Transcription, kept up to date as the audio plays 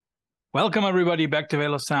Welcome, everybody, back to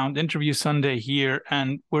Veil of Sound Interview Sunday here.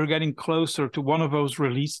 And we're getting closer to one of those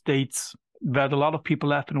release dates that a lot of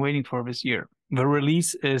people have been waiting for this year. The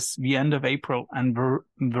release is the end of April, and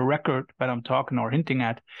the record that I'm talking or hinting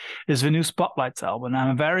at is the new Spotlights album. And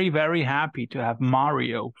I'm very, very happy to have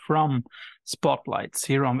Mario from Spotlights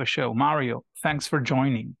here on the show. Mario, thanks for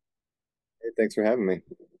joining. Hey, thanks for having me.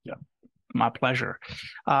 Yeah, my pleasure.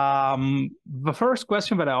 The first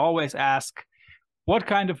question that I always ask, what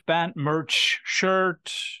kind of band merch,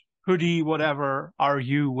 shirt, hoodie, whatever, are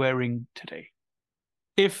you wearing today?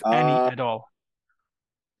 If any at all.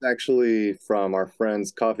 Actually from our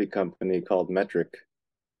friend's coffee company called Metric.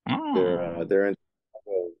 Oh. They're in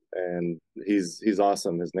Chicago, and he's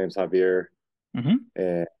awesome. His name's Javier.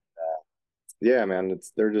 And yeah, man,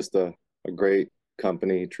 they're just a great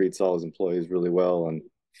company. He treats all his employees really well, and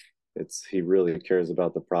he really cares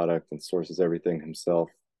about the product and sources everything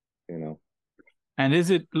himself, you know. And is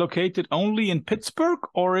it located only in Pittsburgh,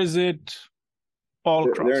 or is it all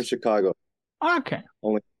across? They're in Chicago. Okay.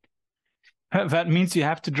 Only. That means you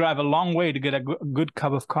have to drive a long way to get a good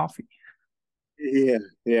cup of coffee.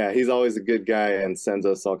 Yeah. He's always a good guy and sends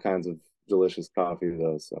us all kinds of delicious coffee,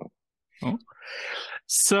 though.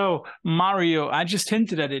 So, Mario, I just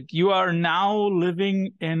hinted at it. You are now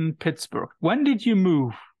living in Pittsburgh. When did you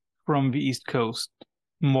move from the East Coast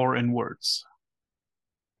more inwards?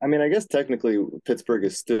 I mean, I guess technically Pittsburgh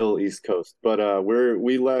is still East Coast, but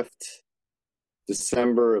we left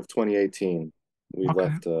December of 2018. We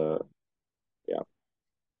left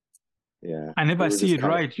yeah. And if I see it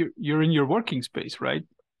right, you're in your working space, right?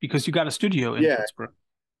 Because you got a studio in Pittsburgh.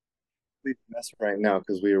 Complete mess right now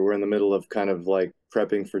because we're in the middle of kind of like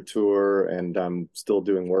prepping for tour, and I'm still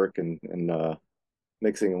doing work and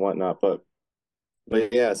mixing and whatnot. But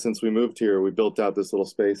yeah, since we moved here, we built out this little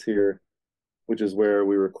space here, which is where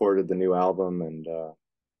we recorded the new album, and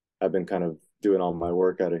I've been kind of doing all my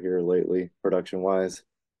work out of here lately, production-wise.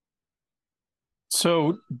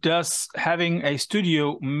 So does having a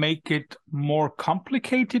studio make it more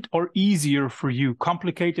complicated or easier for you?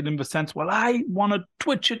 Complicated in the sense, well, I want to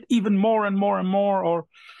twitch it even more and more and more, or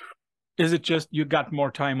is it just you got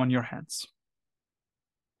more time on your hands?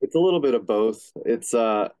 It's a little bit of both. It's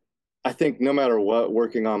I think no matter what,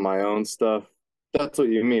 working on my own stuff, that's what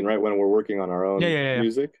you mean, right? When we're working on our own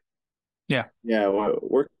music? Yeah. Yeah,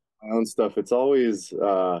 working on my own stuff, it's always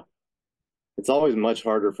much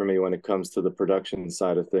harder for me when it comes to the production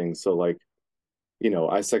side of things. So like,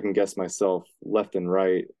 I second guess myself left and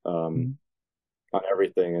right on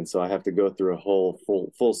everything. And so I have to go through a whole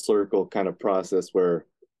full circle kind of process where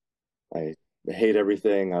I hate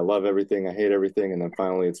everything, I love everything, I hate everything, and then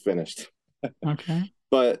finally it's finished. Okay.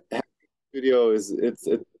 But studio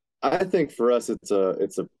I think for us it's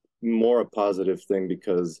a more a positive thing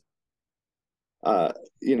because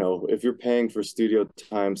if you're paying for studio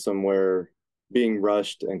time somewhere, being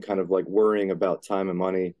rushed and kind of like worrying about time and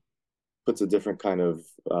money puts a different kind of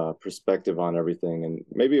perspective on everything. And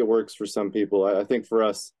maybe it works for some people. I think for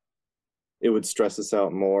us, it would stress us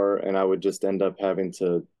out more, and I would just end up having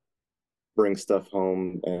to bring stuff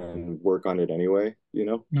home and work on it anyway,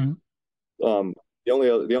 The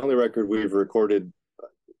only record we've recorded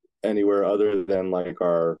anywhere other than like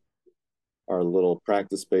our little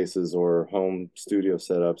practice spaces or home studio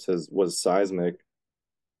setups was Seismic.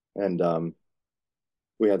 And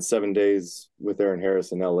we had 7 days with Aaron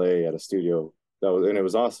Harris in LA at a studio. And it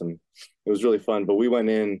was awesome. It was really fun. But we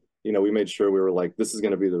went in, we made sure we were like, this is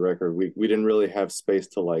going to be the record. We didn't really have space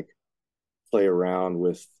to like play around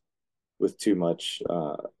with too much,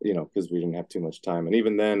 because we didn't have too much time. And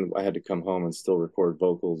even then I had to come home and still record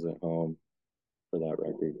vocals at home for that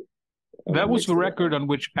record. That was the record on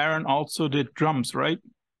which Aaron also did drums, right?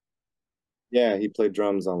 Yeah, he played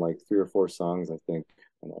drums on like 3 or 4 songs, I think,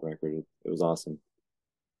 on that record. It was awesome.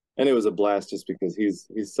 And it was a blast just because he's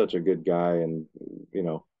such a good guy, and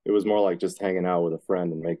it was more like just hanging out with a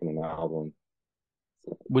friend and making an album.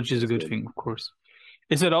 So, which is a good thing, of course.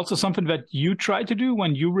 Is it also something that you try to do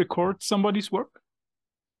when you record somebody's work?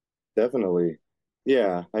 Definitely.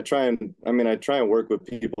 Yeah, I try and work with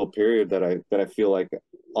people, period, that I feel like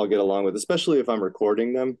I'll get along with, especially if I'm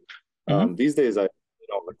recording them. These days I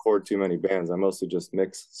don't record too many bands. I mostly just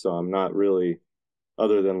mix, so I'm not really,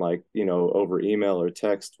 other than like, over email or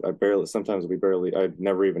text, I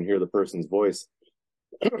never even hear the person's voice.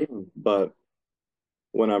 But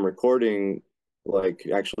when I'm recording, like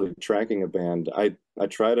actually tracking a band, I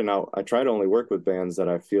try to only work with bands that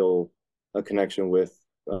I feel a connection with,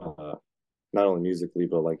 not only musically,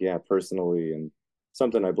 but like, personally, and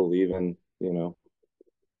something I believe in,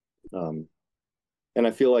 And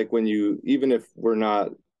I feel like even if we're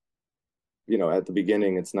not at the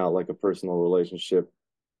beginning, it's not like a personal relationship.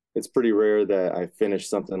 It's pretty rare that I finish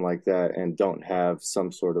something like that and don't have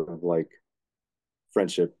some sort of like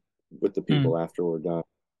friendship with the people after we're done.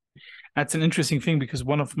 That's an interesting thing because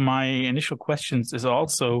one of my initial questions is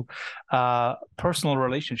also personal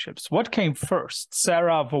relationships. What came first,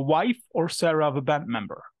 Sarah of a wife or Sarah of a band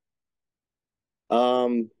member?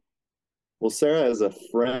 Well, Sarah is a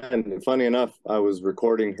friend. Funny enough, I was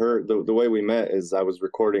recording her. The way we met is I was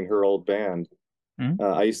recording her old band.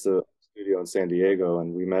 I used to studio in San Diego,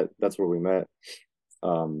 and we met. That's where we met.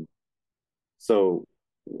 So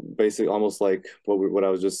basically, almost like what I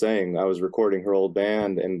was just saying, I was recording her old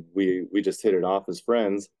band, and we just hit it off as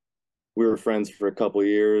friends. We were friends for a couple of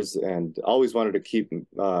years, and always wanted to keep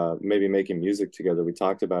maybe making music together. We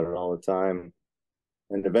talked about it all the time,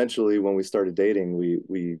 and eventually, when we started dating,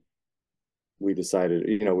 we decided,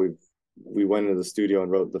 we went into the studio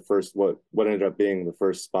and wrote the first what ended up being the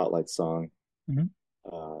first Spotlight song.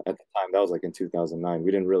 At the time, that was like in 2009.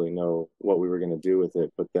 We didn't really know what we were going to do with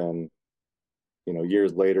it, but then,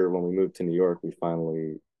 years later, when we moved to New York, we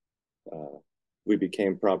finally we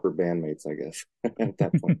became proper bandmates, I guess, at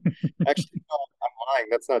that point. Actually, no, I'm lying.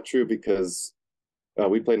 That's not true because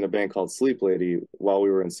we played in a band called Sleep Lady while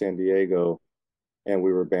we were in San Diego, and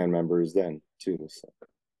we were band members then too. So,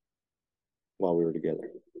 while we were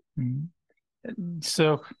together.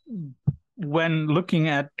 So when looking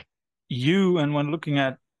at you and when looking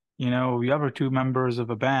at, the other two members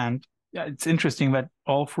of a band, it's interesting that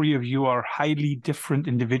all three of you are highly different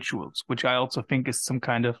individuals, which I also think is some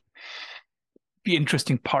kind of the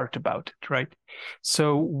interesting part about it, right?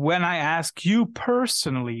 So when I ask you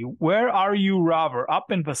personally, where are you rather,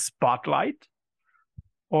 up in the spotlight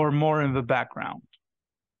or more in the background?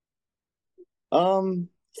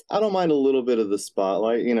 I don't mind a little bit of the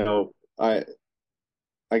spotlight. I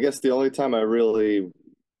guess the only time I really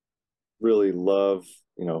love,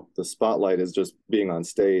 the spotlight is just being on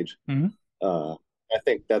stage. I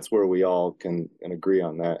think that's where we all can agree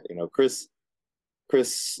on that. Chris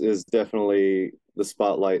is definitely the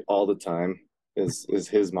spotlight all the time is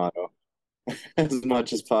his motto as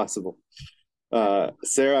much as possible.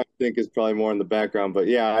 Sarah, I think, is probably more in the background, but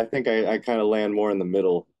yeah, I think I kind of land more in the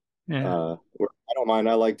middle. Where I don't mind.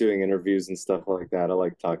 I like doing interviews and stuff like that. I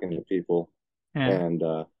like talking to people. And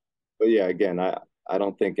but yeah, again, I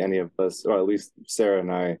don't think any of us, or at least Sarah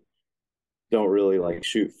and I, don't really like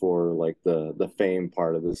shoot for like the fame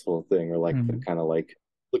part of this whole thing, or like the kind of like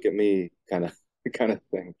look at me kind of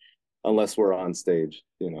thing, unless we're on stage.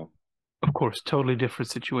 Of course, totally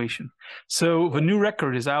different situation. So the new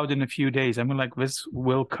record is out in a few days. I mean, like this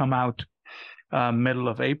will come out middle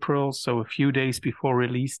of April, so a few days before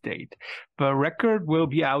release date. The record will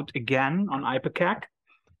be out again on Ipecac.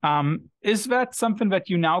 Is that something that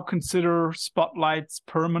you now consider Spotlight's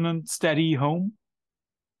permanent, steady home?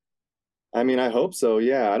 I mean, I hope so.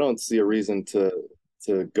 Yeah, I don't see a reason to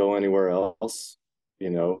go anywhere else. We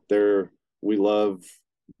love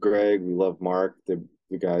Greg, we love Mark, the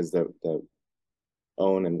guys that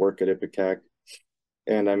own and work at Ipecac,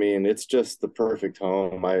 and I mean, it's just the perfect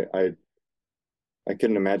home. I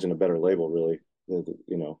couldn't imagine a better label, really.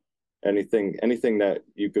 Anything that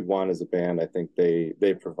you could want as a band, I think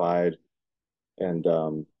they provide, and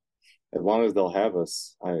as long as they'll have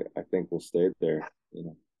us, I think we'll stay there.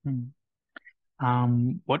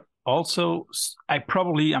 What also, I'm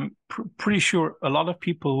pretty sure a lot of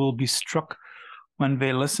people will be struck when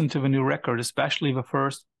they listen to the new record, especially the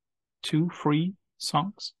first 2-3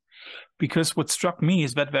 songs. Because what struck me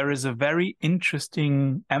is that there is a very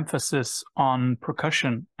interesting emphasis on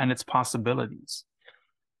percussion and its possibilities.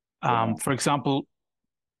 For example,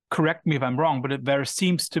 correct me if I'm wrong, but there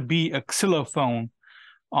seems to be a xylophone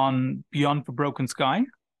on Beyond the Broken Sky.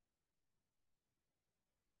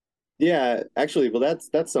 Yeah, actually, well,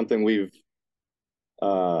 that's something we've.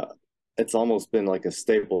 It's almost been like a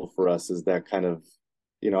staple for us. Is that kind of,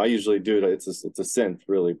 I usually do it. It's a synth,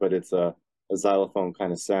 really, but it's a xylophone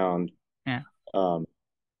kind of sound. Yeah.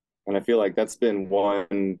 And I feel like that's been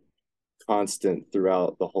one constant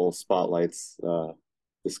throughout the whole Spotlight's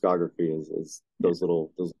discography is those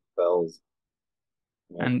bells.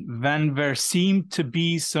 And then there seem to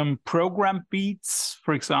be some program beats,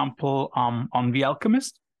 for example, on The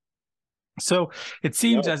Alchemist. So it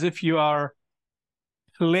seems as if you are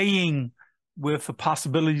playing with the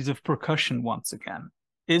possibilities of percussion once again.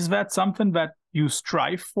 Is that something that you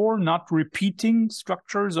strive for, not repeating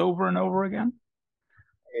structures over and over again?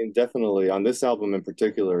 I mean, definitely on this album in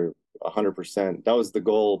particular, 100%. That was the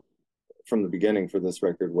goal from the beginning for this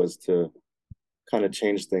record, was to kind of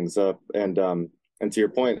change things up. And to your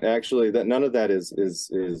point, actually, that none of that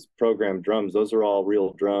is programmed drums. Those are all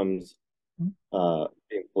real drums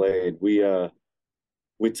being played.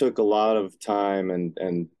 We took a lot of time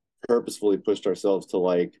and purposefully pushed ourselves to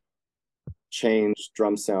like change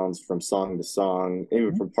drum sounds from song to song,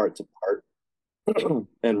 even from part to part,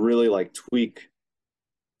 and really like tweak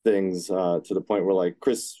things to the point where like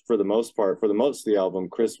Chris, for the most part, for the most of the album,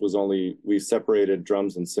 we separated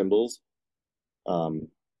drums and cymbals.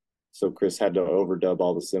 So Chris had to overdub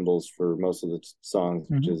all the cymbals for most of the songs,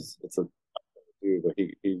 which is it's a but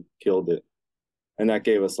he killed it, and that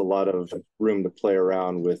gave us a lot of room to play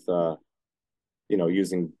around with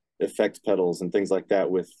using effect pedals and things like that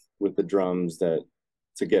with the drums to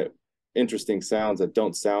get interesting sounds that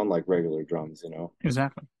don't sound like regular drums.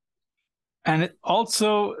 Exactly. And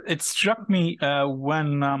it struck me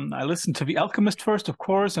when I listened to The Alchemist first, of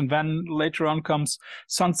course, and then later on comes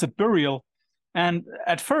Sunset Burial. And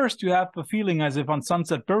at first you have the feeling as if on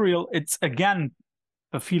Sunset Burial, it's again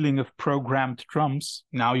a feeling of programmed drums.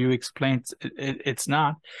 Now you explained it's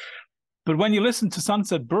not. But when you listen to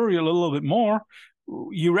Sunset Burial a little bit more,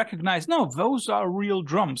 you recognize, no, those are real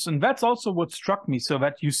drums. And that's also what struck me, so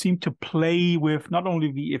that you seem to play with not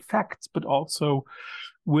only the effects, but also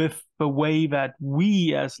with the way that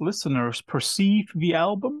we as listeners perceive the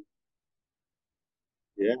album.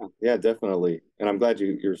 Yeah, definitely. And I'm glad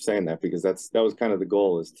you're saying that, because that was kind of the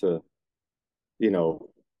goal, is to, we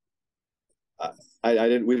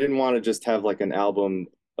didn't want to just have like an album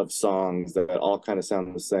of songs that all kind of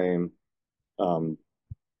sound the same.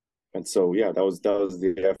 And so, yeah, that was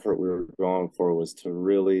the effort we were going for, was to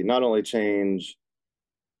really not only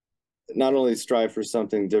strive for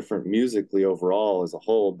something different musically overall as a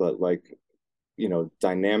whole, but like,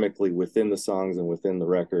 dynamically within the songs and within the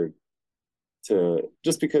record,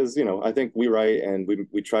 just because, I think we write and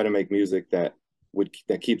we try to make music that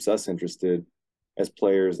keeps us interested as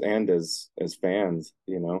players and as fans,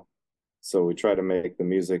 so we try to make the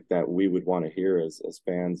music that we would want to hear as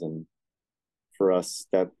fans. And for us,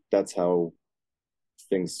 that's how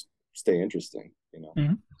things stay interesting.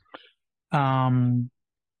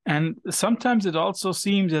 And sometimes it also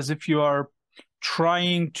seems as if you are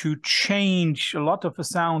trying to change a lot of the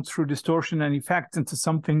sound through distortion and effects into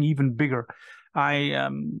something even bigger. One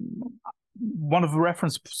of the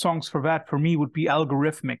reference songs for that for me would be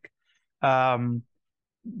Algorithmic,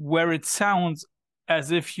 where it sounds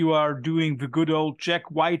as if you are doing the good old Jack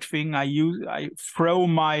White thing. I throw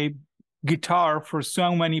my guitar for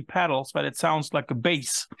so many pedals that it sounds like a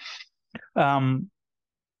bass.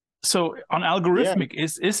 So on Algorithmic,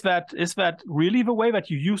 is that really the way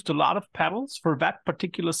that you used a lot of pedals for that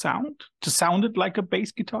particular sound to sound it like a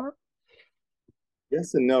bass guitar?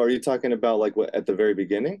 Yes and no. Are you talking about like what at the very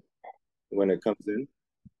beginning when it comes in?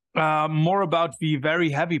 More about the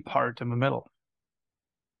very heavy part in the middle.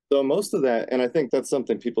 So most of that, and I think that's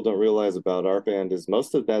something people don't realize about our band, is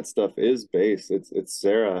most of that stuff is bass. It's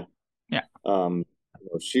Sarah. Yeah.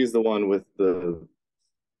 She's the one with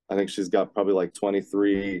I think she's got probably like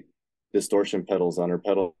 23 distortion pedals on her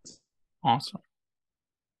pedals. Awesome.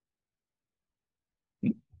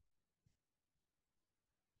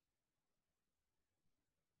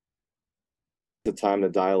 The time to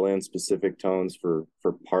dial in specific tones for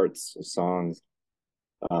parts of songs.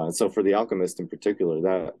 So for The Alchemist in particular,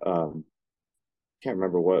 that can't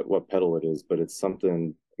remember what pedal it is, but it's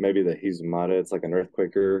something, maybe the Hizumata. It's like an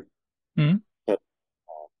earthquaker.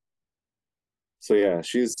 So yeah,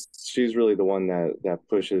 she's really the one that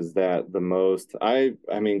pushes that the most. I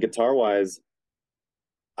mean, guitar wise,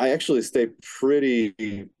 I actually stay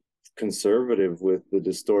pretty conservative with the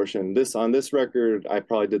distortion. On this record, I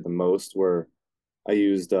probably did the most, where I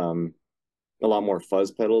used a lot more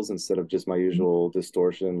fuzz pedals instead of just my usual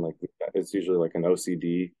distortion. Like it's usually like an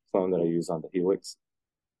OCD clone that I use on the Helix.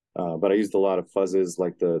 But I used a lot of fuzzes,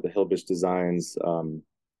 like the Hilbish Designs,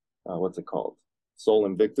 what's it called? Soul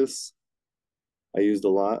Invictus. I used a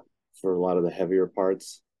lot for a lot of the heavier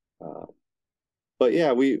parts. But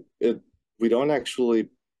yeah, we don't actually,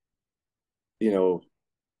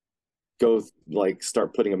 go like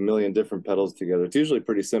start putting a million different pedals together. It's usually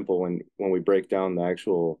pretty simple when we break down the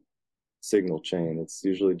actual signal chain. It's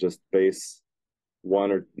usually just bass,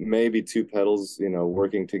 one or maybe two pedals,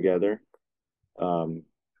 working together.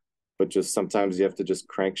 But just sometimes you have to just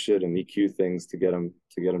crank shit and EQ things to get them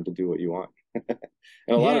to do what you want. And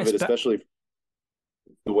a lot of it, especially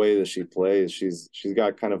the way that she plays, she's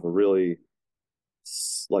got kind of a really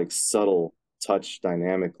like subtle touch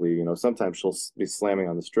dynamically. Sometimes she'll be slamming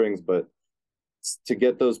on the strings, but to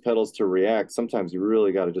get those pedals to react, sometimes you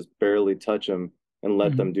really got to just barely touch them and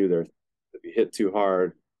let them do their thing. If you hit too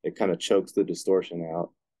hard, it kind of chokes the distortion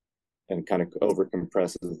out and kind of over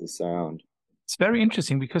compresses the sound. It's very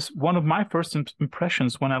interesting because one of my first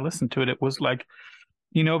impressions when I listened to it, it was like,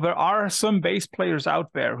 you know, there are some bass players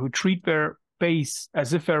out there who treat their bass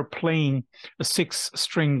as if they're playing a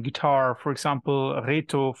 6-string guitar, for example,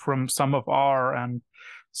 Reto from Some of R and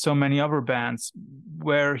so many other bands,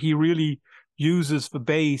 where he really uses the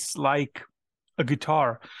bass like a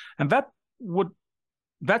guitar. And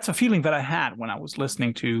that's a feeling that I had when I was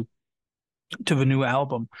listening to the new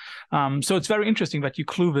album. So it's very interesting that you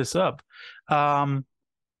clue this up.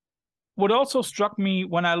 What also struck me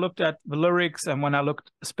when I looked at the lyrics and when I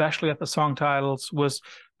looked especially at the song titles was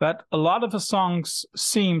that a lot of the songs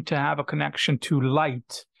seem to have a connection to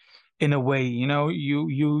light in a way. You know,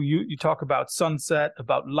 you talk about sunset,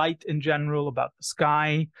 about light in general, about the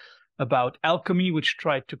sky, about alchemy, which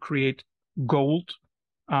tried to create gold.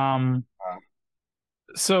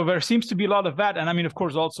 So there seems to be a lot of that. And I mean, of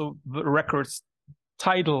course, also the record's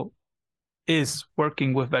title is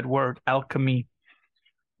working with that word, alchemy,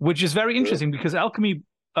 which is very interesting because alchemy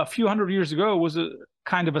a few hundred years ago was a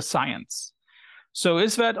kind of a science. So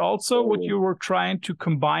is that also what you were trying to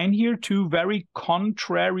combine here? Two very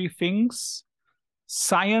contrary things,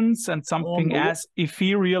 science and something as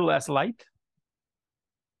ethereal as light?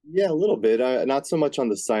 Yeah, a little bit. Not so much on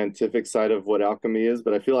the scientific side of what alchemy is,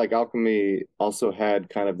 but I feel like alchemy also had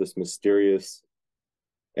kind of this mysterious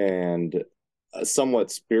and somewhat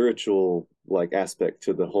spiritual like aspect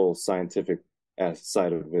to the whole scientific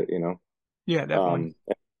side of it, you know? Yeah, definitely.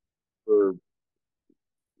 For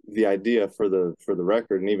the idea for the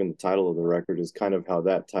record and even the title of the record is kind of how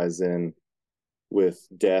that ties in with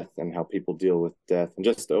death and how people deal with death and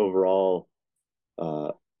just overall,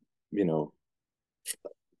 you know,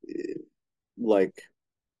 like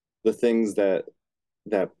the things that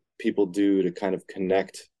people do to kind of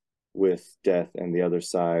connect with death and the other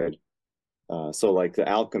side. So like the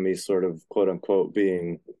alchemy sort of quote unquote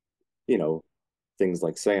being, you know, things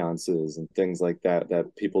like seances and things like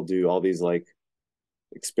that people do all these like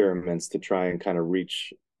experiments to try and kind of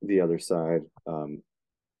reach the other side. And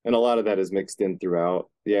a lot of that is mixed in throughout.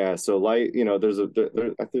 Yeah. So light, you know,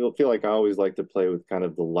 I feel like I always like to play with kind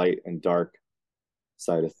of the light and dark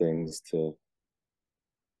side of things to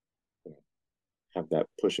have that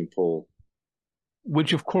push and pull.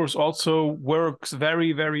 Which of course also works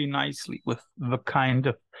very, very nicely with the kind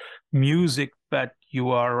of music that you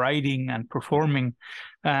are writing and performing,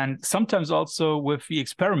 and sometimes also with the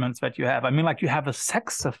experiments that you have. I mean, like you have a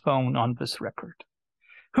saxophone on this record.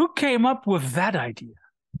 Who came up with that idea?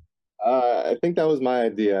 I think that was my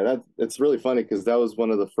idea. It's really funny because that was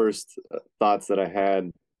one of the first thoughts that I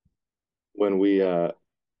had when we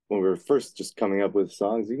were first just coming up with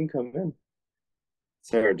songs. You can come in.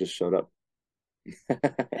 Sarah just showed up.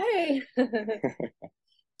 Hey.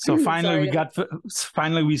 So finally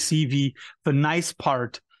finally we see the nice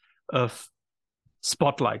part of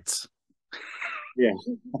spotlights. Yeah.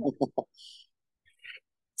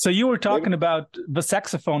 So you were talking about the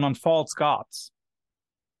saxophone on False Gods.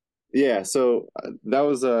 Yeah, so that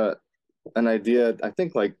was an idea, I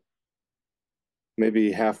think like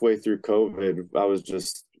maybe halfway through COVID, I was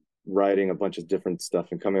just writing a bunch of different stuff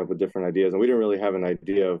and coming up with different ideas. And we didn't really have an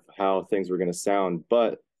idea of how things were going to sound,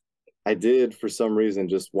 but I did for some reason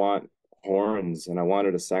just want horns and I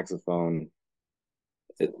wanted a saxophone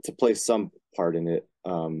to play some part in it.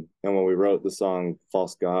 And when we wrote the song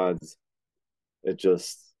False Gods,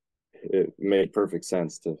 it made perfect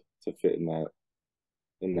sense to fit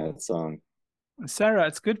in that song. Sarah,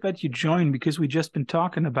 it's good that you joined because we just been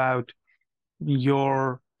talking about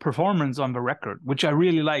your performance on the record, which I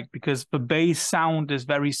really like because the bass sound is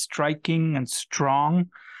very striking and strong,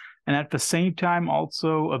 and at the same time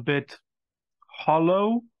also a bit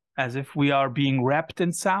hollow, as if we are being wrapped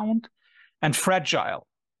in sound, and fragile.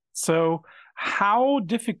 So how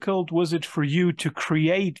difficult was it for you to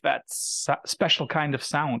create that special kind of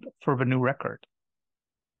sound for the new record?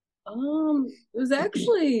 It was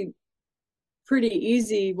actually pretty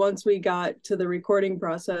easy once we got to the recording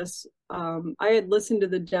process. I had listened to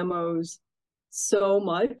the demos so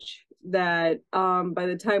much that by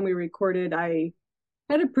the time we recorded, I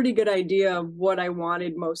had a pretty good idea of what I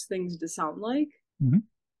wanted most things to sound like.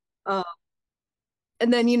 Mm-hmm.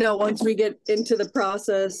 And then, you know, once we get into the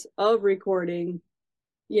process of recording,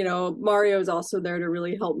 you know, Mario's also there to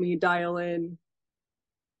really help me dial in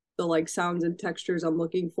the like sounds and textures I'm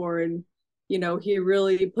looking for. And, you know, he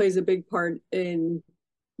really plays a big part in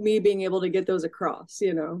me being able to get those across,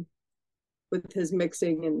 you know, with his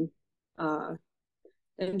mixing and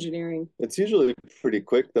engineering. It's usually pretty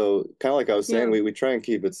quick though. Kind of like I was saying, we try and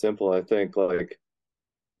keep it simple. I think like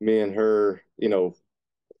me and her, you know,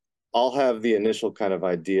 I'll have the initial kind of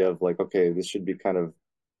idea of like, okay, this should be kind of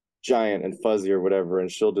giant and fuzzy or whatever,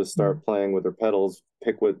 and she'll just start playing with her pedals,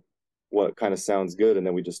 pick what kind of sounds good, and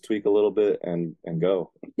then we just tweak a little bit and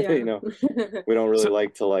go. Yeah. You know, we don't really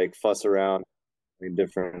like to like fuss around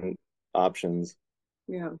different options.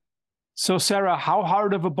 Yeah. So Sarah, how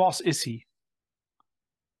hard of a boss is he?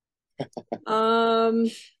 He's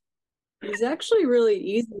actually really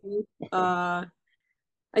easy. I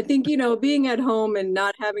think, you know, being at home and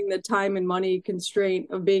not having the time and money constraint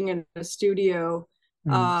of being in a studio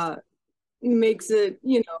makes it,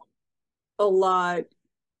 you know, a lot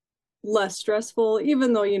less stressful,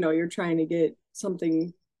 even though, you know, you're trying to get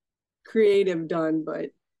something creative done.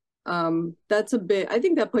 But that's I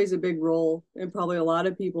think that plays a big role in probably a lot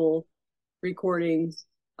of people recording,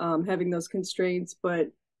 having those constraints. But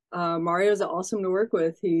Mario's awesome to work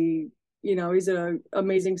with. He, you know, he's an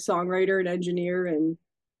amazing songwriter and engineer. And,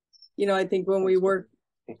 you know, I think when we work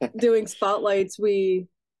doing spotlights, we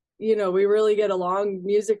really get along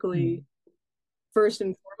musically first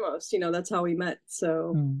and foremost. You know, that's how we met.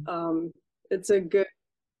 So it's a good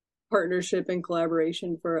partnership and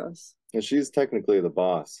collaboration for us. And she's technically the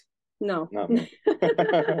boss. No, not me.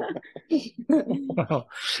 Well,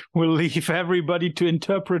 we'll leave everybody to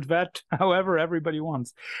interpret that however everybody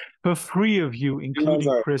wants. The three of you,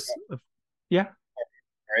 including Chris. Yeah.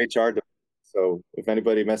 Our HR. So if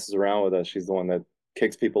anybody messes around with us, she's the one that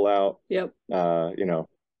kicks people out. Yep. You know,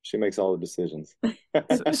 she makes all the decisions.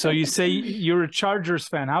 So you say you're a Chargers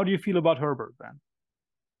fan. How do you feel about Herbert, then?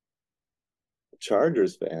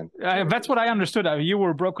 Chargers fan. That's what I understood. You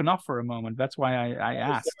were broken up for a moment. That's why I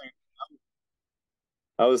asked.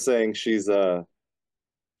 I was saying she's the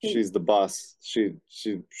boss.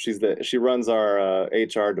 She runs our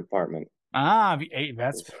HR department.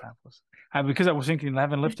 That's because I was thinking I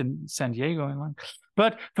haven't lived in San Diego in long.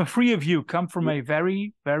 But the three of you come from a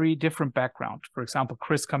very, very different background. For example,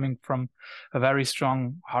 Chris coming from a very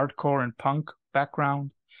strong hardcore and punk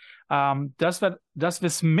background. Does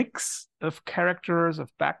this mix of characters,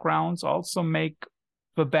 of backgrounds, also make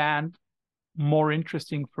the band more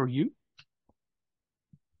interesting for you?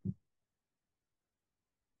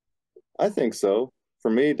 I think so.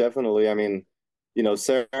 For me, definitely. I mean, you know,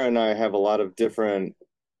 Sarah and I have a lot of different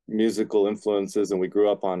musical influences, and we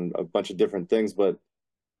grew up on a bunch of different things, but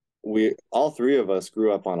all three of us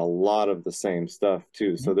grew up on a lot of the same stuff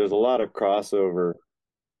too. So there's a lot of crossover,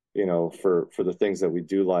 you know, for the things that we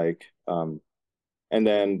do like. And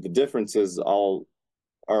then the differences are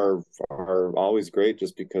always great,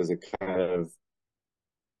 just because it kind of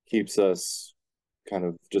keeps us kind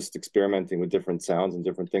of just experimenting with different sounds and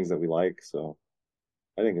different things that we like. So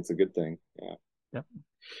I think it's a good thing. Yeah. Yep.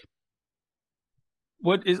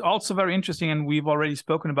 What is also very interesting, and we've already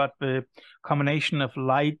spoken about the combination of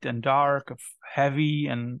light and dark, of heavy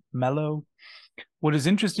and mellow. What is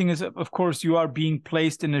interesting is, of course, you are being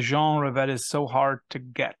placed in a genre that is so hard to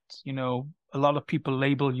get. You know, a lot of people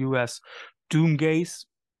label you as doomgaze.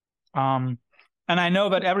 And I know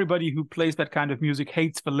that everybody who plays that kind of music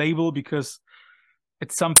hates the label because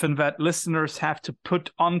it's something that listeners have to put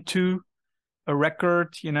onto a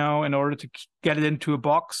record, you know, in order to get it into a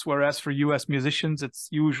box, whereas for you as musicians, it's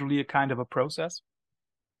usually a kind of a process.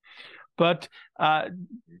 But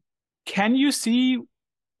can you see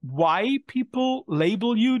why people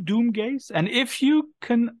label you doomgaze? And if you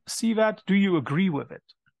can see that, do you agree with it?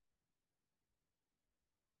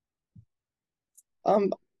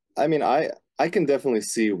 I mean, I can definitely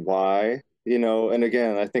see why, you know, and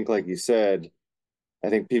again, I think like you said, I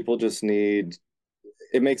think people just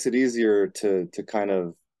it makes it easier to kind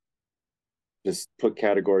of just put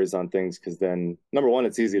categories on things, because then, number one,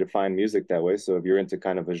 it's easy to find music that way. So if you're into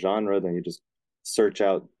kind of a genre, then you just search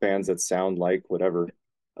out bands that sound like whatever.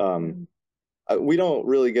 We don't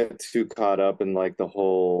really get too caught up in like the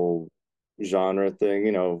whole genre thing,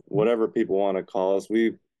 you know, whatever people want to call us.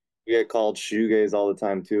 We get called shoegaze all the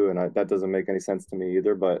time too, and that doesn't make any sense to me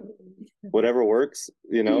either, but whatever works,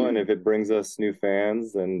 you know. And if it brings us new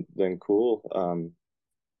fans, then cool.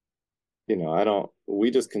 You know, we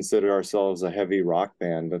just consider ourselves a heavy rock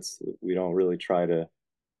band. We don't really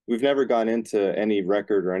we've never gone into any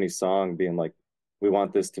record or any song being like, we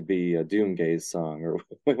want this to be a doomgaze song, or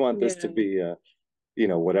we want this to be a, you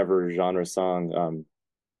know, whatever genre song.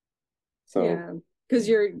 So yeah, because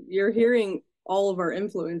you're hearing all of our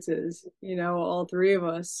influences, you know, all three of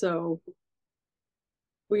us. So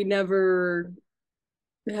we never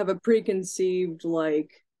have a preconceived,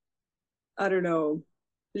 like, I don't know,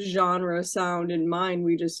 genre sound in mind.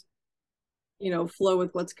 We just, you know, flow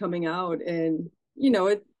with what's coming out. And, you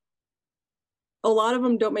know, a lot of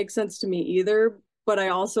them don't make sense to me either, but I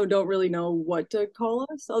also don't really know what to call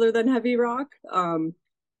us other than heavy rock.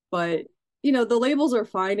 But the labels are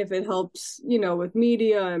fine if it helps, with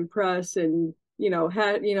media and press and,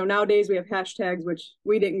 nowadays we have hashtags, which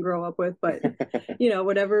we didn't grow up with, but,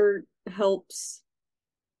 whatever helps,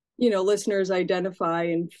 listeners identify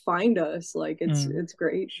and find us, like it's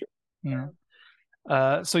great.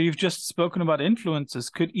 Yeah. So you've just spoken about influences.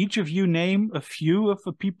 Could each of you name a few of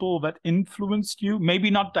the people that influenced you? Maybe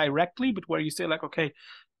not directly, but where you say like, okay,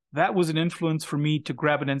 that was an influence for me to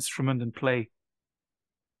grab an instrument and play.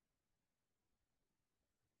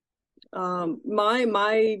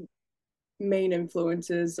 My main influence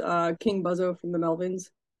is King Buzzo from the Melvins,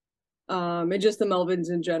 and just the Melvins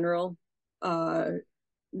in general.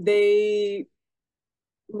 They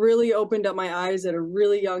really opened up my eyes at a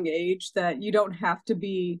really young age that you don't have to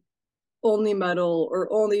be only metal or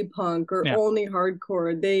only punk or only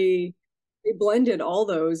hardcore. They blended all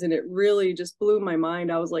those, and it really just blew my mind.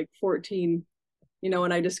 I was like 14,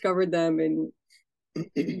 when I discovered them, and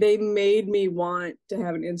they made me want to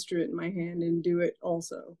have an instrument in my hand and do it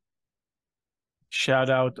also. Shout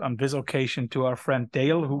out on this occasion to our friend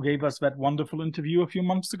Dale, who gave us that wonderful interview a few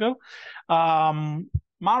months ago.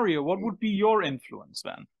 Mario, what would be your influence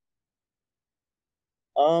then?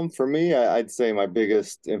 For me, I'd say my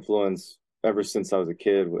biggest influence ever since I was a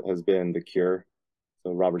kid has been The Cure.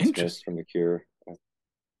 So Robert Smith from The Cure.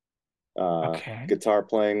 Guitar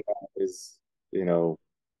playing is,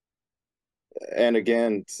 and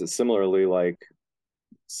again, similarly, like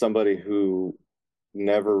somebody who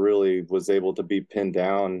never really was able to be pinned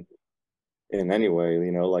down in any way,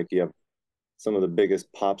 like you have some of the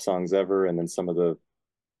biggest pop songs ever, and then some of the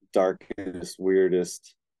darkest,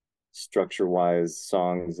 weirdest structure-wise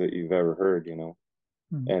songs that you've ever heard,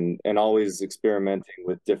 and always experimenting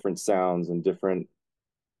with different sounds and different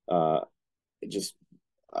I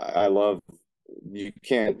love, you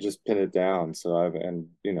can't just pin it down. So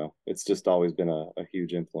it's just always been a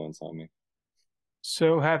huge influence on me.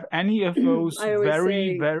 So have any of those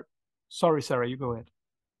very sorry, Sarah, you go ahead.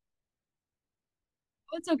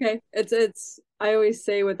 It's okay. It's I always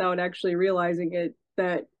say, without actually realizing it,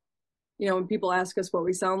 that when people ask us what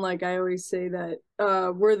we sound like, I always say that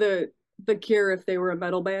we're the Cure if they were a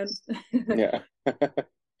metal band. Yeah.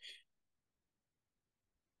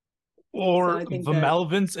 Or so the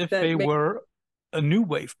Melvins if they were a new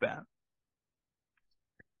wave band.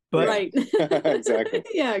 But, right. Exactly.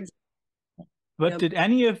 Yeah. Exactly. But did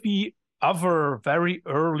any of the other very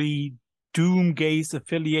early doom gaze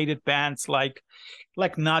affiliated bands like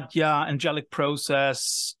Nadia, Angelic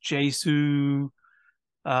Process, Jesu,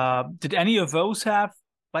 did any of those have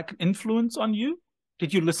like an influence on you?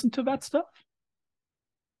 Did you listen to that stuff?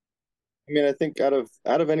 I mean, I think out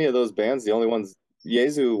of any of those bands, the only ones,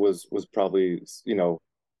 Jesu was probably,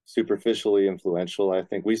 superficially influential. I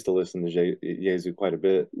think we still listen to Jesu quite a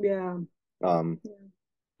bit. Yeah.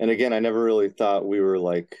 And again, I never really thought we were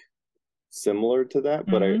like similar to that,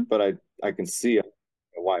 but I can see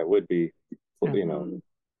why it would be,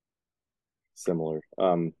 similar.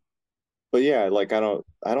 But yeah, like I don't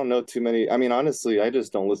know too many. I mean, honestly, I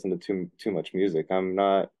just don't listen to too much music.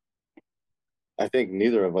 I think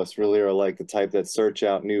neither of us really are like the type that search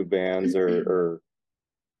out new bands or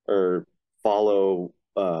follow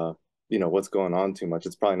what's going on too much.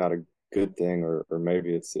 It's probably not a good thing, or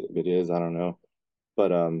maybe it is, I don't know.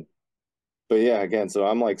 But yeah, again, so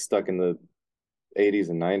I'm like stuck in the 80s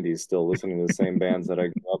and 90s still listening to the same bands that I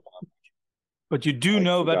grew up on. But you do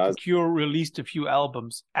know that The Cure released a few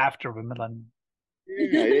albums after the millennium.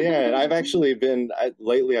 Yeah. And I've actually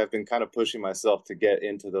lately I've been kind of pushing myself to get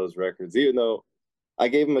into those records, even though I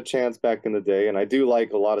gave them a chance back in the day, and I do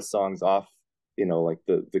like a lot of songs off, like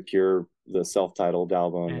the Cure, the self-titled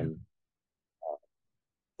album, and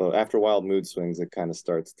but after Wild Mood Swings, it kind of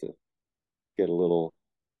starts to get a little,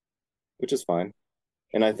 which is fine.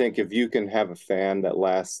 And I think if you can have a fan that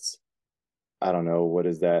lasts, I don't know, what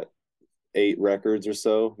is that, 8 records or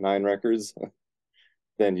so, 9 records,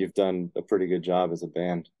 then you've done a pretty good job as a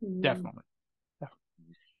band. Definitely.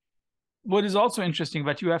 What is also interesting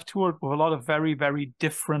that you have toured with a lot of very, very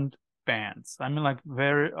different bands. I mean, like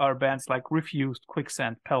there are bands like Refused,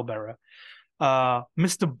 Quicksand, Pellbearer,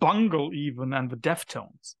 Mr. Bungle even, and the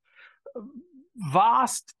Deftones.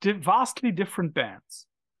 Vastly different bands.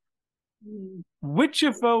 Which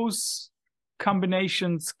of those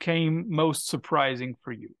combinations came most surprising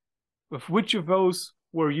for you? With which of those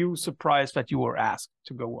were you surprised that you were asked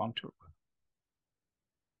to go on tour?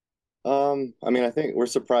 I mean, I think we're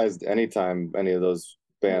surprised anytime any of those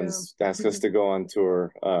bands ask us to go on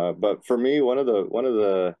tour. But for me, one of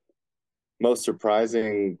the most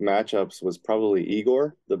surprising matchups was probably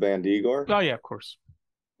Igor, the band Igor. Oh yeah, of course.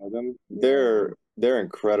 They're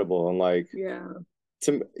incredible, and like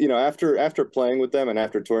after playing with them and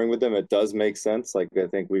after touring with them, it does make sense. Like, I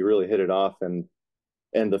think we really hit it off, and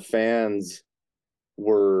the fans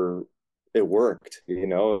were, it worked.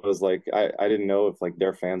 It was like, I didn't know if like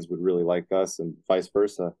their fans would really like us and vice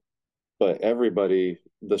versa, but everybody,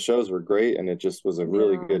 the shows were great, and it just was a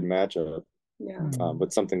really good matchup. Yeah.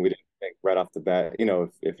 But something we didn't think right off the bat.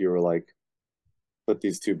 If you were like, put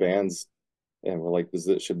these two bands and we're like,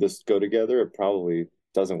 should this go together? It probably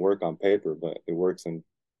doesn't work on paper, but it works in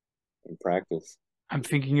practice. I'm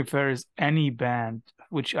thinking if there is any band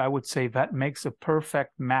which I would say that makes a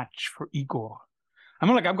perfect match for Igor. I'm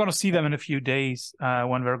going to see them in a few days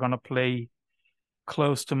when we're going to play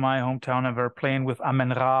close to my hometown, and we're playing with Amen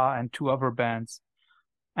Ra and two other bands.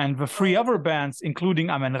 And the three other bands, including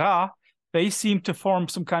Amen Ra, they seem to form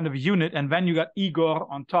some kind of unit, and then you got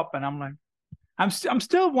Igor on top, and I'm like, I'm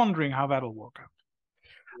still wondering how that'll work out.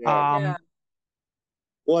 Yeah.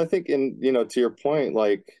 Well, I think, to your point,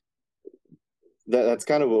 like that's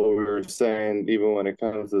kind of what we were saying, even when it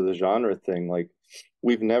comes to the genre thing. Like,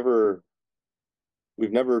 we've never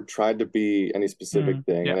tried to be any specific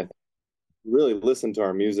thing, and I think really listen to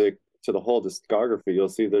our music, to the whole discography, you'll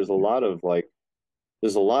see there's a lot of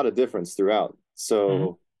difference throughout.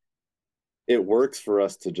 So it works for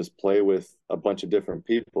us to just play with a bunch of different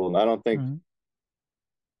people, and I don't think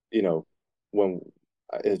when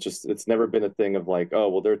it's never been a thing of like, oh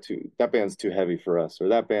well, that band's too heavy for us, or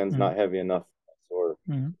that band's not heavy enough for us,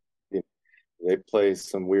 or they play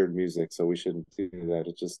some weird music, so we shouldn't do that.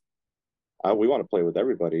 It's just we want to play with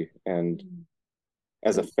everybody, and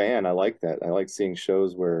as a fan, I like that. I like seeing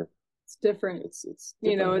shows where it's different. It's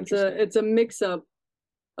different, it's a mix up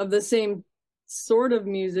of the same sort of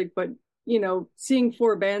music, but seeing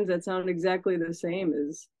four bands that sound exactly the same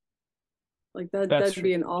is like that'd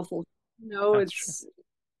be an awful.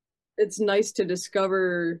 It's nice to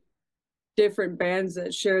discover different bands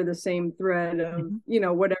that share the same thread of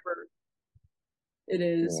whatever it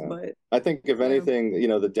is. But I think if anything,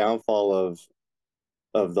 the downfall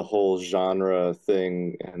of the whole genre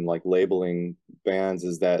thing and like labeling bands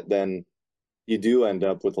is that then you do end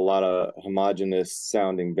up with a lot of homogenous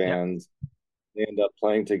sounding bands. They end up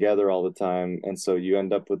playing together all the time, and so you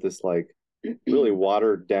end up with this like really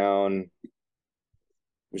watered down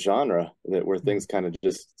genre where things kind of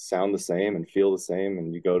just sound the same and feel the same,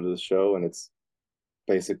 and you go to the show and it's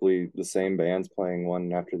basically the same bands playing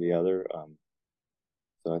one after the other.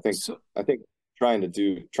 So I think trying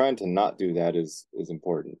to not do that is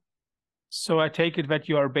important. So I take it that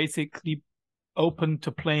you are basically open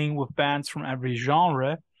to playing with bands from every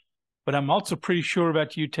genre, but I'm also pretty sure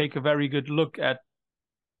that you take a very good look at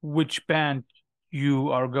which band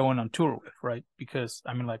you are going on tour with, right? Because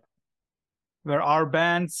there are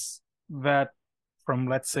bands that from,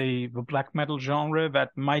 let's say, the black metal genre that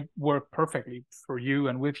might work perfectly for you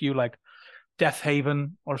and with you, like Death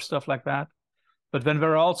Haven or stuff like that. But then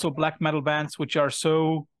there are also black metal bands which are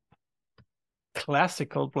so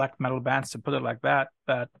classical black metal bands, to put it like that,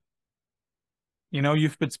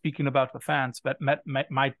 you've been speaking about the fans that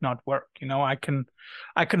might not work. I can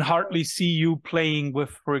hardly see you playing with,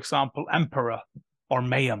 for example, Emperor or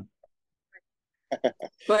Mayhem.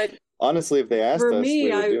 But honestly, if they asked us, me,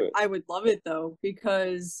 we would do it. I would love it though,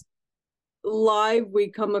 because live we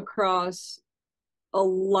come across a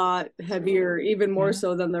lot heavier, even more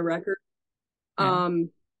so than the record. And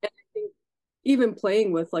I think even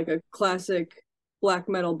playing with like a classic black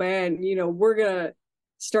metal band, we're gonna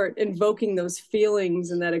start invoking those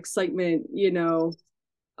feelings and that excitement,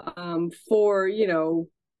 for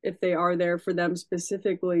if they are there for them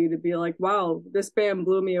specifically, to be like, wow, this band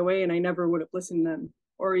blew me away and I never would have listened to them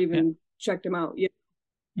or even checked them out.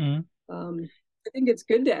 I think it's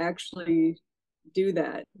good to actually do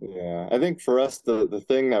that. Yeah, I think for us, the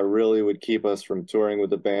thing that really would keep us from touring with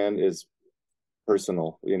the band is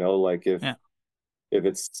personal. Like if the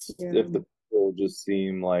people just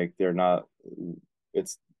seem like they're not,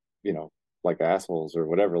 it's like assholes or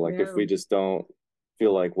whatever. Like if we just don't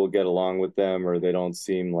feel like we'll get along with them, or they don't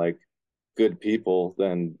seem like good people,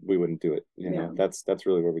 then we wouldn't do it. That's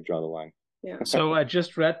really where we draw the line. So I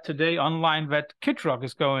just read today online that Kid Rock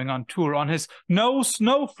is going on tour on his No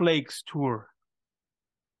Snowflakes tour.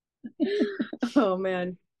 Oh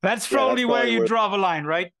man, that's probably where you draw the line,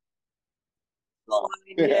 right?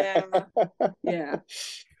 Yeah.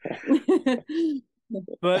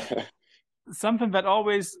 But something that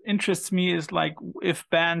always interests me is like if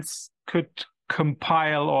bands could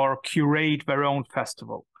compile or curate their own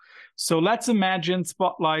festival. So let's imagine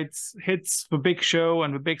Spotlights hits the big show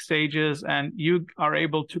and the big stages, and you are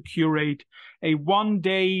able to curate a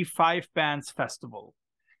 1-day 5 bands festival.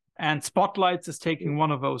 And Spotlights is taking one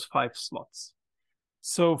of those 5 slots.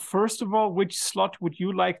 So first of all, which slot would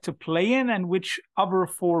you like to play in, and which other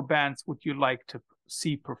 4 bands would you like to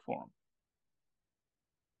see perform?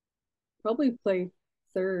 Probably play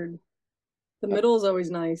third. The middle is always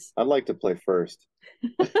nice. I'd like to play first.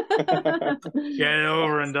 Get it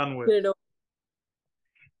over and done with.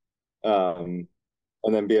 And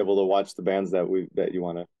then be able to watch the bands that you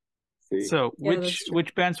want to see. So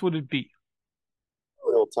which bands would it be?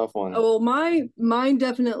 A real tough one. Oh, well, mine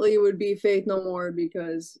definitely would be Faith No More,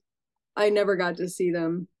 because I never got to see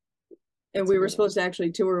them, and we were supposed to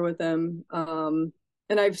actually tour with them. And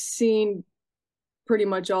I've seen pretty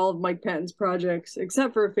much all of Mike Patton's projects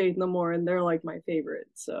except for Faith No More, and they're like my favorite.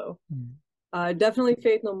 So definitely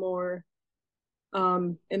Faith No More,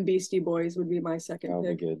 and Beastie Boys would be my second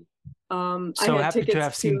pick. Be good. So happy to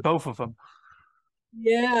have seen both of them.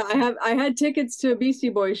 Yeah, I had tickets to a Beastie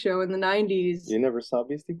Boys show in the 90s. You never saw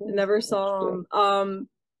Beastie Boys? Never saw them.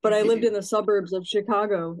 But I lived in the suburbs of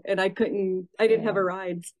Chicago, and I didn't have a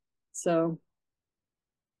ride. So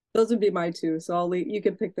those would be my 2. So I'll leave. You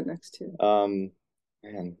could pick the next 2.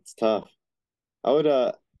 Man, it's tough. I would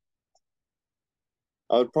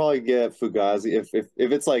probably get Fugazi if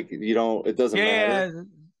it's like it doesn't matter. Yeah, it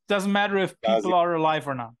doesn't matter if people are alive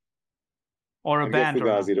or not, or a band or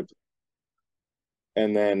not.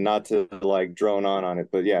 And then not to like drone on it,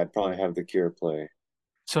 but yeah, I'd probably have The Cure play.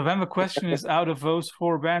 So then the question is, out of those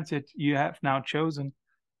 4 bands that you have now chosen,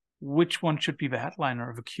 which one should be the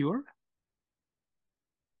headliner? The Cure?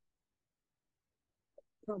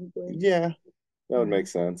 Probably. Yeah, that would make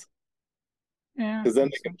sense. Yeah, because then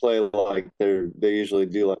they can play like they usually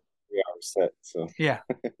do like a 3-hour set. So yeah,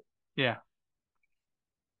 yeah.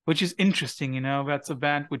 Which is interesting, that's a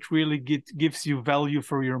band which really gives you value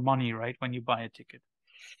for your money, right? When you buy a ticket.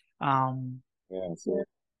 Yeah.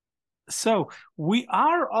 So we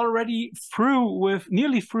are already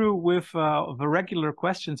nearly through with the regular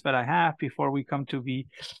questions that I have before we come to the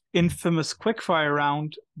infamous quickfire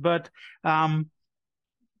round. But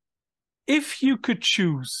if you could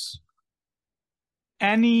choose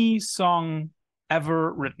any song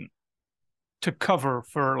ever written to cover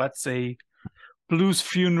for, let's say, Blues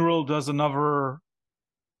Funeral does another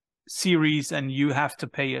series and you have to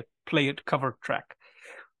play it cover track,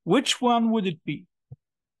 which one would it be?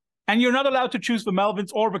 And you're not allowed to choose the Melvins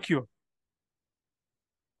or the Cure.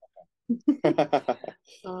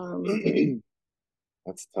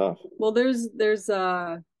 That's tough. Well, there's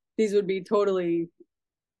these would be totally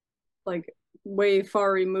like way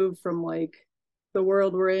far removed from like the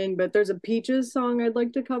world we're in, but there's a Peaches song I'd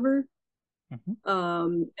like to cover.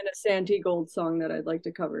 And a Santee Gold song that I'd like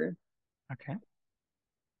to cover. Okay.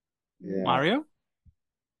 Yeah. Mario?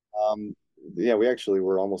 Yeah, we actually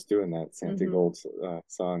were almost doing that Santee Gold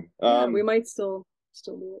song. Yeah, we might still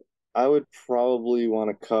do it. I would probably want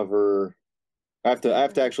to cover. I have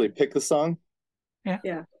to actually pick the song.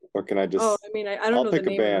 Yeah. Or can I just? Oh, I mean, I don't know the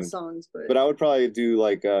name of the songs, but I would probably do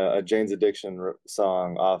like a Jane's Addiction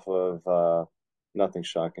song off of Nothing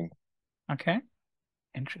Shocking. Okay,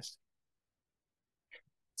 interesting.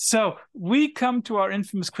 So we come to our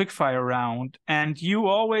infamous quickfire round, and you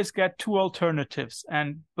always get 2 alternatives,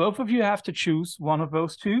 and both of you have to choose one of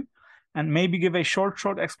those 2, and maybe give a short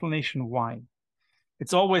explanation why.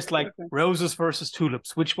 It's always like roses versus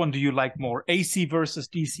tulips. Which one do you like more? AC versus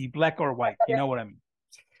DC, black or white? You know what I mean?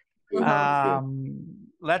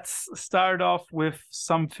 Let's start off with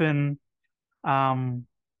something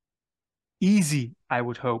easy, I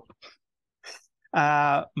would hope.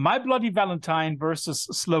 My Bloody Valentine versus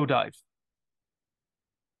Slow Dive.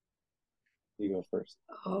 You go first.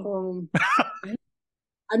 I'm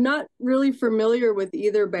not really familiar with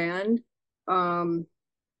either band, but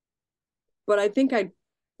I think I'd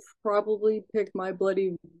probably pick My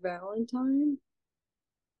Bloody Valentine.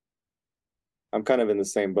 I'm kind of in the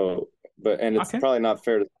same boat, and it's probably not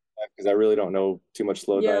fair to because I really don't know too much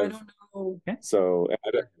Slow Dive. I don't know. Okay. So,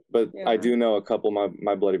 I do know a couple of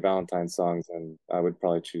My Bloody Valentine songs, and I would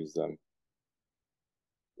probably choose them.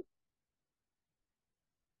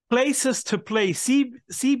 Places to play: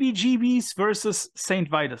 CBGBs versus St.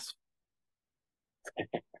 Vitus.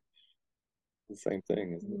 The same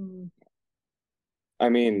thing, isn't it? I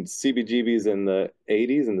mean, CBGBs in the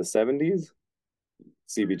 80s and the 70s.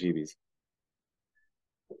 CBGBs.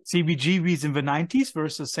 CBGBs in the 90s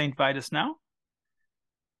versus St. Vitus now.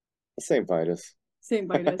 St. Vitus. St.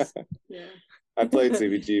 Vitus. Yeah. I played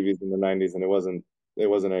CBGBs in the 90s, and it wasn't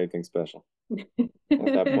anything special at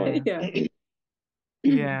that point.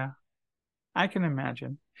 Yeah, I can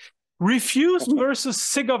imagine. Refused versus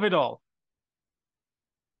Sick of It All.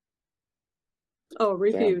 Oh,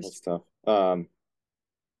 Refused. Damn, that's tough.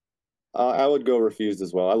 I would go Refused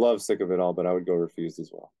as well. I love Sick of It All, but I would go Refused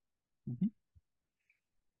as well.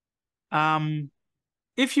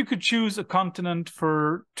 If you could choose a continent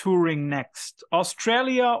for touring next,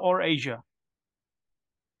 Australia or Asia?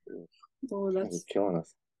 Oh, that's killing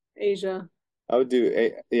us. Asia. I would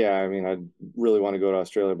do, yeah, I mean, I'd really want to go to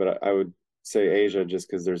Australia, but I would say Asia just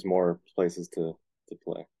because there's more places to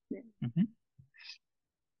play.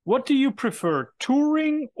 What do you prefer,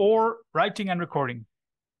 touring or writing and recording?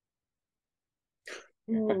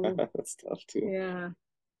 That's tough too. Yeah.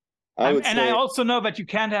 I also know that you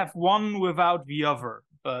can't have one without the other,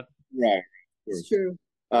 but right, it's true.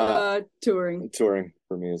 Touring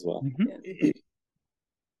for me as well.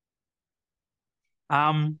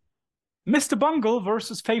 Mr. Bungle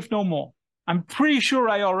versus Faith No More. I'm pretty sure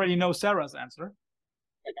I already know Sarah's answer.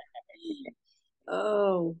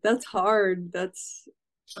 Oh, that's hard. That's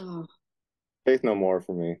Faith No More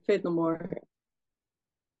for me. Faith No More. Yeah.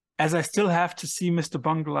 As I still have to see Mr.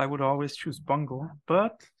 Bungle, I would always choose Bungle,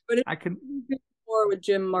 but I can more with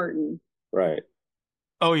Jim Martin. Right.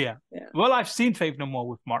 Oh yeah. Yeah. Well, I've seen Faith No More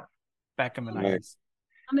with Mark back in the 90s.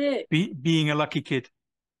 Being a lucky kid.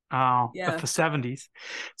 Of the 70s.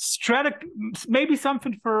 Maybe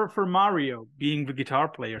something for Mario, being the guitar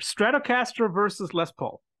player. Stratocaster versus Les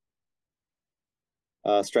Paul.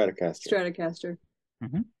 Stratocaster.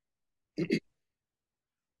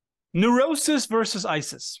 Neurosis versus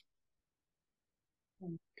ISIS.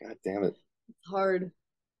 God damn it. It's hard.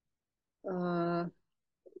 I'll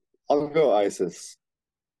go ISIS.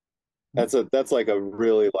 That's like a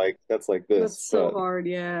really that's like this. That's so hard,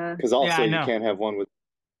 yeah. Because also you can't have one with.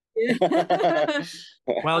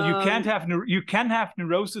 Well, you can have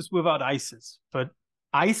neurosis without ISIS, but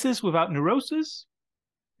ISIS without neurosis.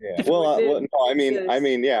 Yeah. Well, no, I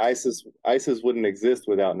mean, yeah, ISIS wouldn't exist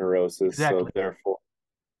without neurosis. Exactly. So therefore,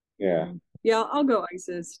 yeah. Yeah, I'll go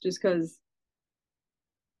ISIS just because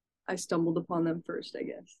I stumbled upon them first, I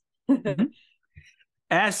guess.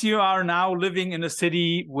 As you are now living in a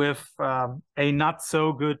city with a not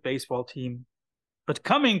so good baseball team, but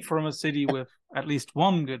coming from a city with at least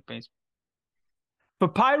one good baseball. The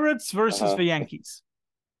Pirates versus the Yankees.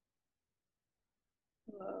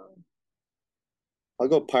 I'll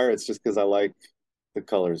go Pirates just because I like the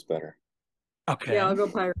colors better. Okay. Yeah, I'll go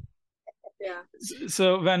Pirates. Yeah.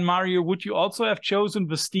 So then, Mario, would you also have chosen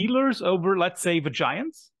the Steelers over, let's say, the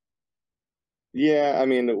Giants? Yeah, I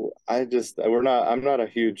mean, I'm not a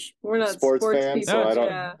huge sports fan, people, so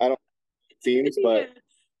I don't teams, but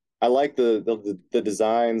I like the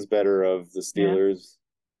designs better of the Steelers.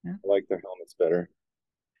 Yeah. I like their helmets better.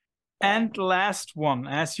 And last one,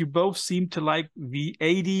 as you both seem to like the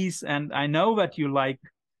 80s, and I know that you like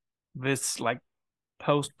this like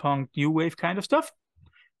post-punk new wave kind of stuff.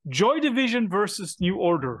 Joy Division versus New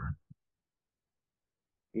Order.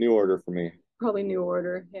 New Order for me. Probably New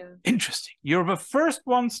Order, yeah. Interesting. You're the first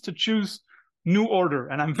ones to choose New Order,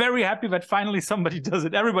 and I'm very happy that finally somebody does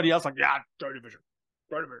it. Everybody else like, yeah, Joy Division.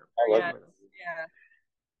 Joy Division. Yeah.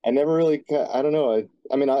 I never really, I don't know.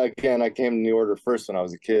 I mean, I came to New Order first when I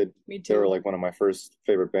was a kid. Me too. They were like one of my first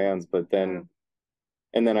favorite bands, but then,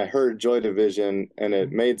 and then I heard Joy Division and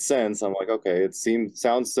it made sense. I'm like, okay,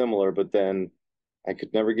 sounds similar, but then I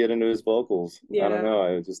could never get into his vocals. Yeah. I don't know.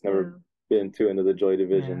 I just never been too into the Joy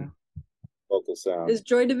Division vocal sound. Is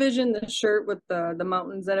Joy Division the shirt with the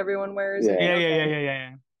mountains that everyone wears?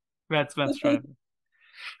 Yeah. That's right.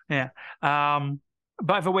 Yeah.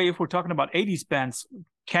 By the way, if we're talking about 80s bands,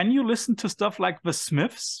 can you listen to stuff like The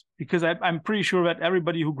Smiths? Because I'm pretty sure that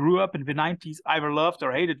everybody who grew up in the 90s either loved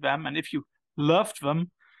or hated them. And if you loved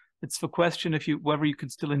them, it's the question whether you can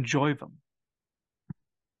still enjoy them.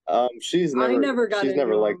 She's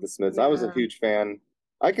never liked The Smiths. Yeah. I was a huge fan.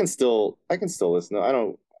 I can still listen. I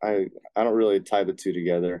don't really tie the two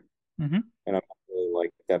together. And I'm not really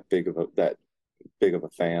like that big of a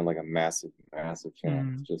fan, like a massive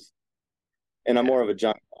fan. It's just, and I'm more of a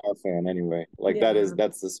Johnny Marr fan anyway. Like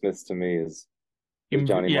that's The Smiths to me is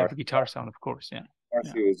Johnny Marr. The guitar sound, of course. Yeah.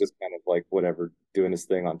 Marcy was just kind of like whatever, doing his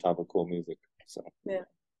thing on top of cool music. So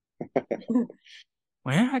well,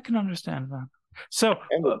 yeah, I can understand that. So,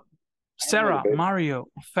 Sarah, Mario,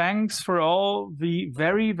 thanks for all the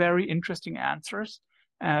very, very interesting answers.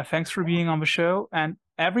 Thanks for being on the show. And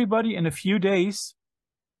everybody, in a few days,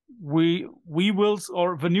 we will,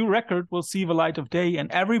 or the new record will see the light of day,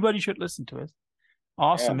 and everybody should listen to it.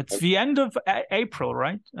 Awesome. It's the end of April,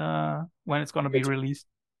 right? When it's going to be released.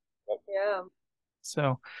 Yeah.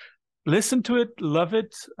 So listen to it, love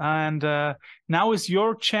it. And now is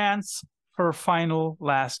your chance for final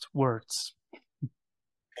last words.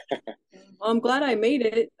 Well, I'm glad I made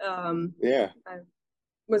it.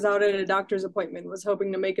 was out at a doctor's appointment, was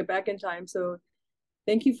hoping to make it back in time. So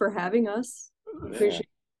thank you for having us. Appreciate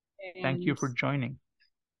it. Thank you for joining.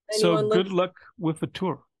 Anyone So good luck with the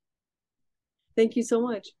tour. Thank you so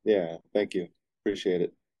much. Yeah, thank you. Appreciate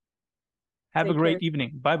it. Have a Take great care.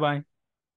 evening. Bye-bye.